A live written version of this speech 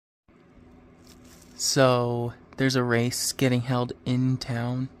So there's a race getting held in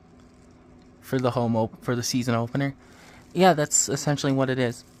town for the for the season opener. Yeah, that's essentially what it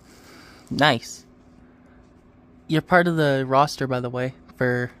is. Nice. You're part of the roster, by the way,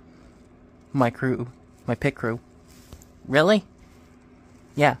 for my crew, my pit crew. Really?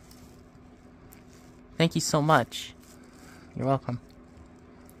 Yeah. Thank you so much. You're welcome.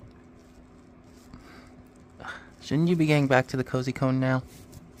 Shouldn't you be getting back to the Cozy Cone now?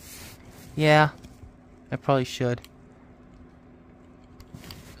 Yeah, I probably should.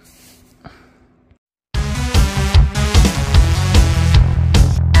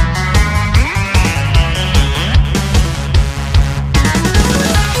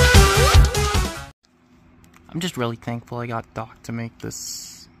 I'm just really thankful I got Doc to make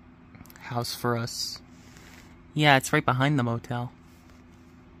this house for us. Yeah, it's right behind the motel.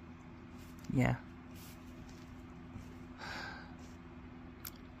 Yeah.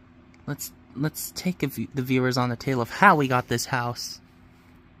 Let's take the viewers on the tale of how we got this house.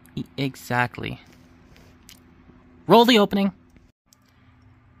 Exactly. Roll the opening.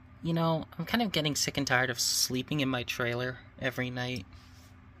 You know, I'm kind of getting sick and tired of sleeping in my trailer every night.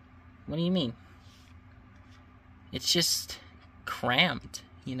 What do you mean? It's just cramped,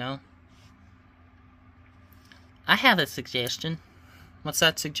 you know? I have a suggestion. What's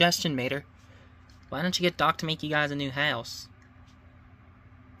that suggestion, Mater? Why don't you get Doc to make you guys a new house?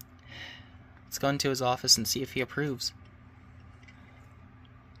 Let's go into his office and see if he approves.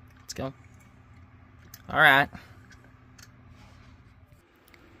 Let's go. Alright.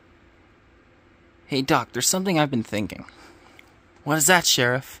 Hey, Doc, there's something I've been thinking. What is that,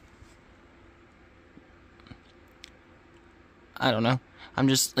 Sheriff? I don't know. I'm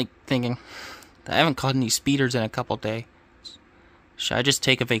just, thinking. I haven't caught any speeders in a couple days. Should I just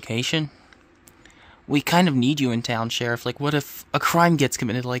take a vacation? We kind of need you in town, Sheriff. What if a crime gets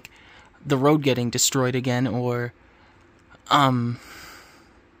committed, the road getting destroyed again, or, I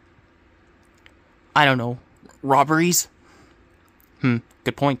don't know, robberies?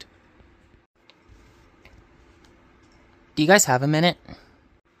 Good point. Do you guys have a minute?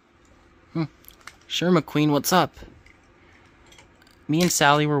 Sure, McQueen, what's up? Me and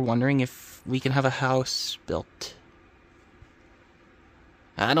Sally were wondering if we can have a house built.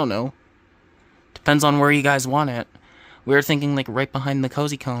 I don't know. Depends on where you guys want it. We were thinking, right behind the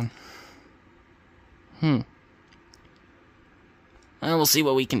Cozy Cone. Well, we'll see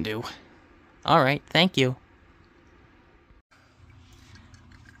what we can do. Alright, thank you.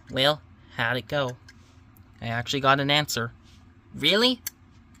 Well, how'd it go? I actually got an answer. Really?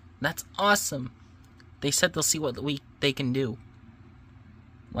 That's awesome. They said they'll see what they can do.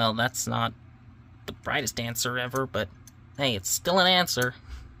 Well, that's not the brightest answer ever, but hey, it's still an answer.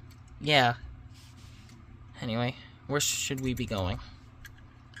 Yeah. Anyway, where should we be going?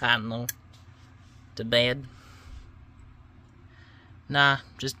 I don't know. To bed? Nah,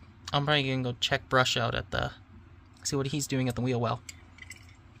 I'm probably gonna go check Brush out at see what he's doing at the wheel well.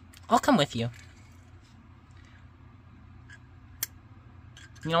 I'll come with you.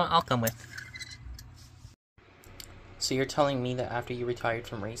 You know what, I'll come with. So you're telling me that after you retired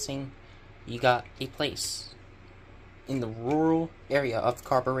from racing, you got a place in the rural area of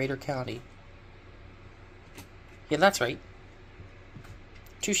Carburetor County. Yeah, that's right.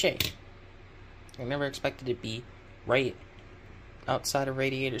 Touche. I never expected it to be right outside of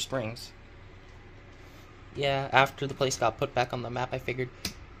Radiator Springs. Yeah, after the place got put back on the map, I figured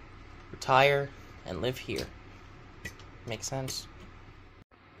retire and live here. Makes sense.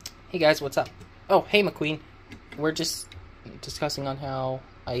 Hey guys, what's up? Oh, hey McQueen. We're just discussing on how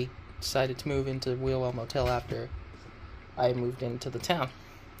I decided to move into Wheelwell Motel after I moved into the town.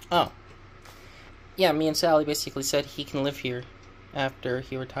 Oh. Yeah, me and Sally basically said he can live here after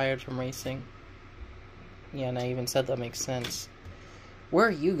he retired from racing. Yeah, and I even said that makes sense. Where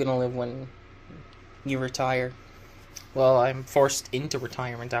are you gonna live when you retire? Well, I'm forced into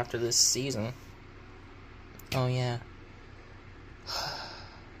retirement after this season. Oh, yeah.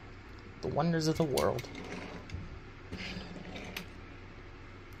 The wonders of the world.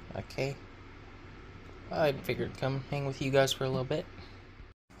 Okay. I figured come hang with you guys for a little bit.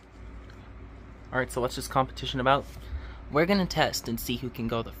 Alright, so what's this competition about? We're gonna test and see who can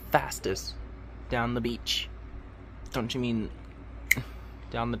go the fastest down the beach. Don't you mean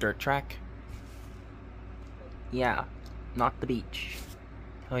down the dirt track? Yeah, not the beach.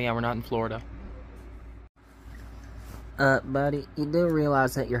 Oh yeah, we're not in Florida. Buddy, you do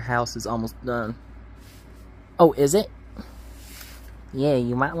realize that your house is almost done. Oh, is it? Yeah,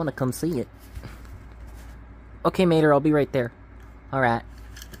 you might want to come see it. Okay, Mater, I'll be right there. Alright.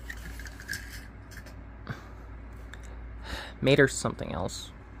 Mater's something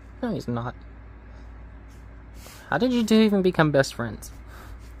else. No, he's not. How did you two even become best friends?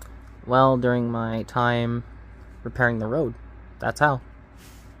 Well, during my time repairing the road. That's how.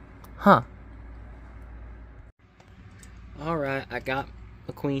 Huh. Alright, I got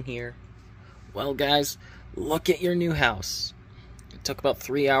McQueen here. Well, guys, look at your new house. It took about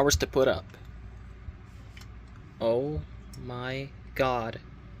 3 hours to put up. Oh my god.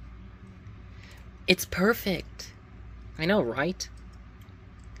 It's perfect. I know, right?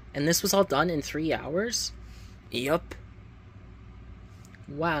 And this was all done in 3 hours? Yup.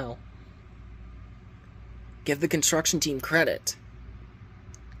 Wow. Give the construction team credit.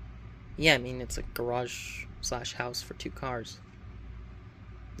 Yeah, I mean, it's a garage/house for 2 cars.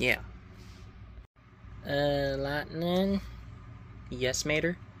 Yeah. Lightning? Yes,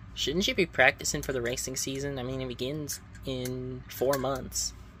 Mater? Shouldn't you be practicing for the racing season? I mean, it begins in 4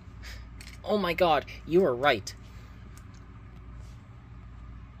 months. Oh my god, you are right.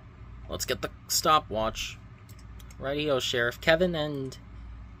 Let's get the stopwatch. Righty-o, Sheriff. Kevin and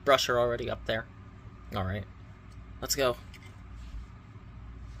Brush are already up there. Alright. Let's go.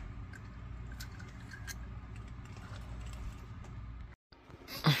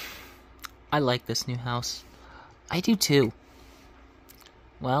 I like this new house. I do too.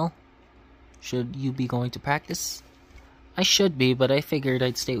 Well, should you be going to practice? I should be, but I figured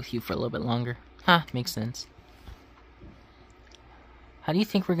I'd stay with you for a little bit longer. Huh, makes sense. How do you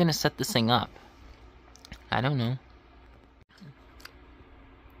think we're gonna set this thing up? I don't know.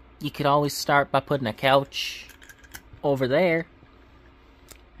 You could always start by putting a couch over there.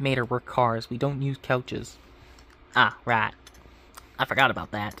 Mater, we're cars. We don't use couches. Ah, right. I forgot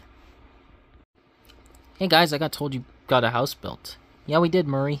about that. Hey guys, I got told you got a house built. Yeah, we did,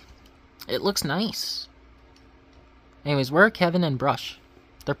 Murray. It looks nice. Anyways, where are Kevin and Brush?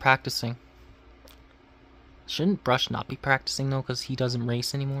 They're practicing. Shouldn't Brush not be practicing, though, because he doesn't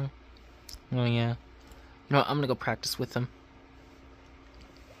race anymore? Oh, yeah. You know what? I'm gonna go practice with him.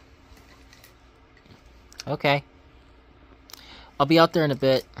 Okay. I'll be out there in a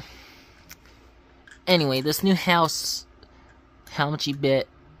bit. Anyway, this new house, how much you bet,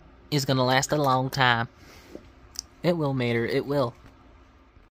 is gonna last a long time. It will, Mater. It will.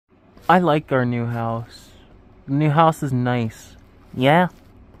 I like our new house. The new house is nice. Yeah?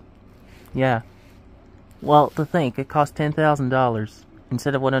 Yeah. Well, to think, it cost $10,000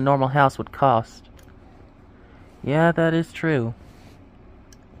 instead of what a normal house would cost. Yeah, that is true.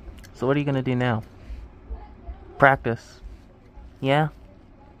 So what are you gonna do now? Practice. Yeah?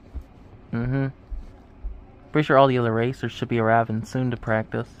 Mm-hmm. Pretty sure all the other racers should be arriving soon to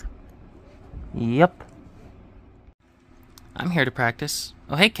practice. Yep. I'm here to practice.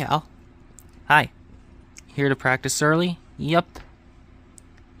 Oh, hey, Cal. Hi. Here to practice early? Yep.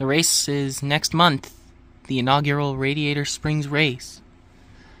 The race is next month. The inaugural Radiator Springs race.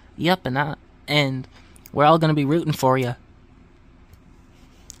 Yep, and we're all gonna be rooting for you.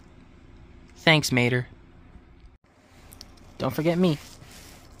 Thanks, Mater. Don't forget me.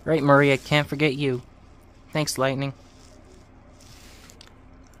 Right, Murray, I can't forget you. Thanks, Lightning.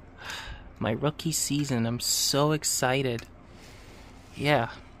 My rookie season, I'm so excited. Yeah.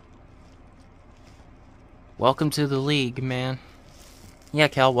 Welcome to the league, man. Yeah,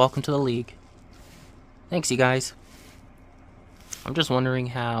 Cal, welcome to the league. Thanks, you guys. I'm just wondering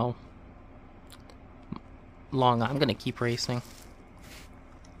how long I'm gonna keep racing.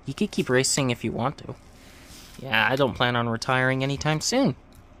 You could keep racing if you want to. Yeah, I don't plan on retiring anytime soon.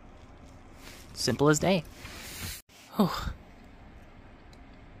 Simple as day. Oh.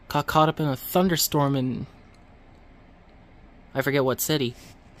 Got caught up in a thunderstorm in... I forget what city.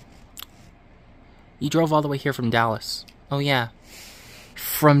 You drove all the way here from Dallas. Oh, yeah.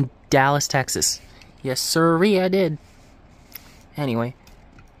 From Dallas, Texas. Yes, sirree, I did. Anyway,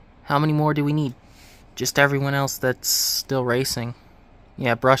 how many more do we need? Just everyone else that's still racing.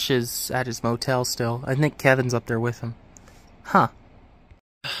 Yeah, Brush is at his motel still. I think Kevin's up there with him. Huh.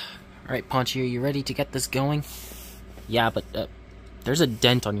 Alright, Paunchy, are you ready to get this going? Yeah, but, there's a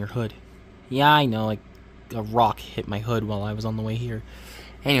dent on your hood. Yeah, I know, like, a rock hit my hood while I was on the way here.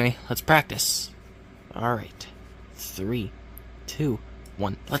 Anyway, let's practice. Alright. 3, 2,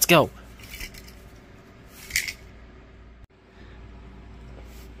 1, let's go!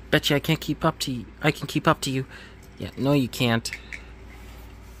 Betcha I can't keep up to you. I can keep up to you. Yeah, no you can't.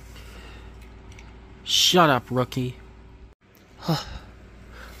 Shut up, rookie.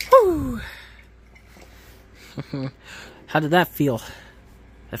 Whew. How did that feel?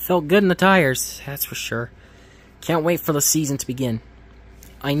 It felt good in the tires, that's for sure. Can't wait for the season to begin.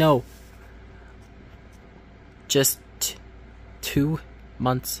 I know. Just 2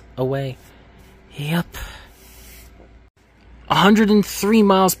 months away. Yep. 103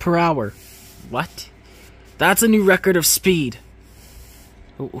 miles per hour. What? That's a new record of speed.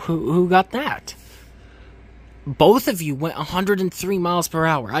 Who got that? Both of you went 103 miles per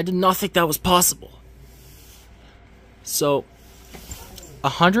hour. I did not think that was possible. So,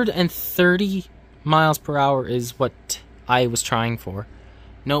 130 miles per hour is what I was trying for.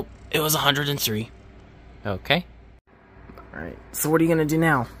 Nope, it was 103. Okay. Alright, so what are you gonna do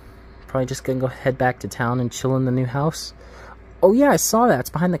now? Probably just gonna go head back to town and chill in the new house? Oh yeah, I saw that.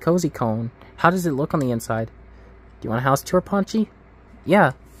 It's behind the cozy cone. How does it look on the inside? Do you want a house tour, Paunchy?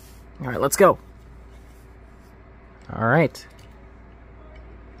 Yeah. Alright, let's go. Alright.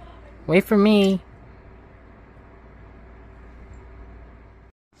 Wait for me.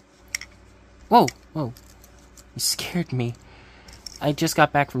 Whoa, whoa. You scared me. I just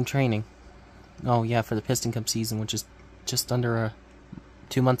got back from training. Oh yeah, for the Piston Cup season, which is just under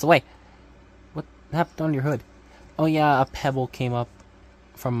 2 months away. What happened on your hood? Oh yeah, a pebble came up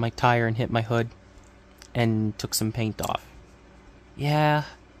from my tire and hit my hood and took some paint off. Yeah.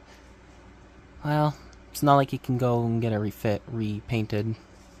 Well, it's not like you can go and get it repainted.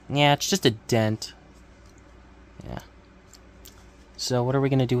 Yeah, it's just a dent. Yeah. So what are we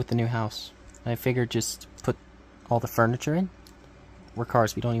gonna do with the new house? I figured just put all the furniture in. We're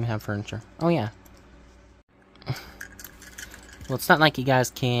cars, we don't even have furniture. Oh yeah. Well, it's not like you guys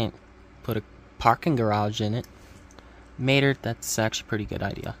can't put a parking garage in it. Mater, that's actually a pretty good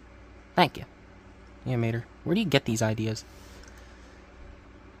idea. Thank you. Yeah, Mater, where do you get these ideas?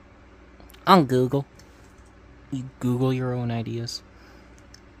 On Google. You Google your own ideas.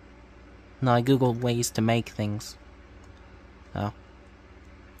 No, I Google ways to make things. Oh.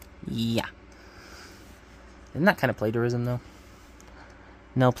 Yeah. Isn't that kind of plagiarism, though?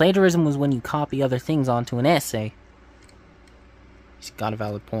 No, plagiarism was when you copy other things onto an essay. He's got a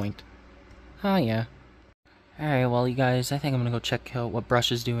valid point. Oh, yeah. Alright, well, you guys, I think I'm gonna go check out what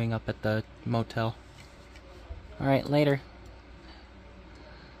Brush is doing up at the motel. Alright, later.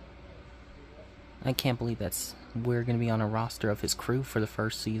 I can't believe we're gonna be on a roster of his crew for the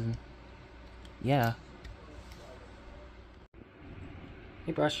first season. Yeah.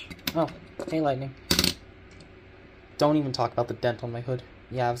 Hey, Brush. Oh, hey, Lightning. Don't even talk about the dent on my hood.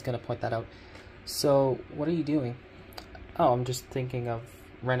 Yeah, I was gonna point that out. So, what are you doing? Oh, I'm just thinking of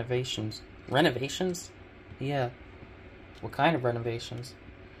renovations. Renovations? Yeah. What kind of renovations?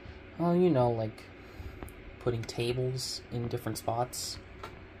 Oh, you know, like putting tables in different spots.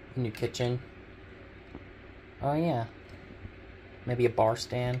 A new kitchen. Oh, yeah. Maybe a bar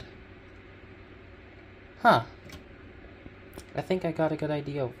stand. Huh. I think I got a good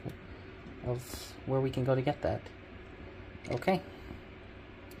idea of where we can go to get that. Okay.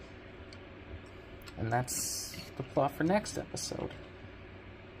 And that's the plot for next episode.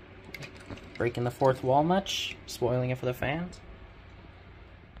 Breaking the fourth wall much? Spoiling it for the fans?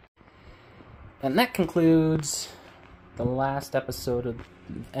 And that concludes the last episode of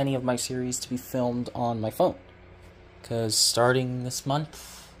any of my series to be filmed on my phone. Because starting this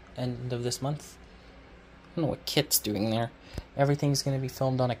month, end of this month, I don't know what Kit's doing there. Everything's going to be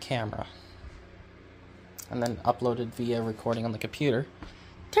filmed on a camera. And then uploaded via recording on the computer.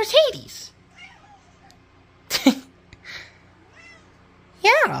 There's Hades!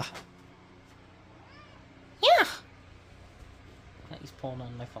 Yeah! Yeah! He's pulling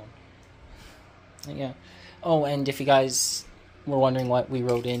on my phone. Yeah. Oh, and if you guys were wondering what we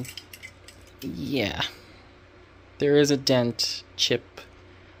wrote in, yeah. There is a dent chip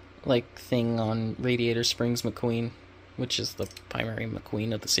like thing on Radiator Springs McQueen, which is the primary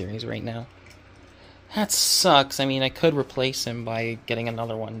McQueen of the series right now. That sucks. I mean, I could replace him by getting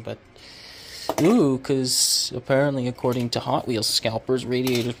another one, but ooh, because apparently, according to Hot Wheels scalpers,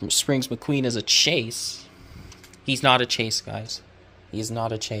 Radiator Springs McQueen is a chase. He's not a chase, guys. He's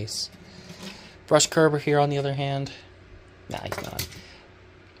not a chase. Brush Kerber here, on the other hand. Nah, he's not.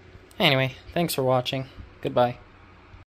 Anyway, thanks for watching. Goodbye.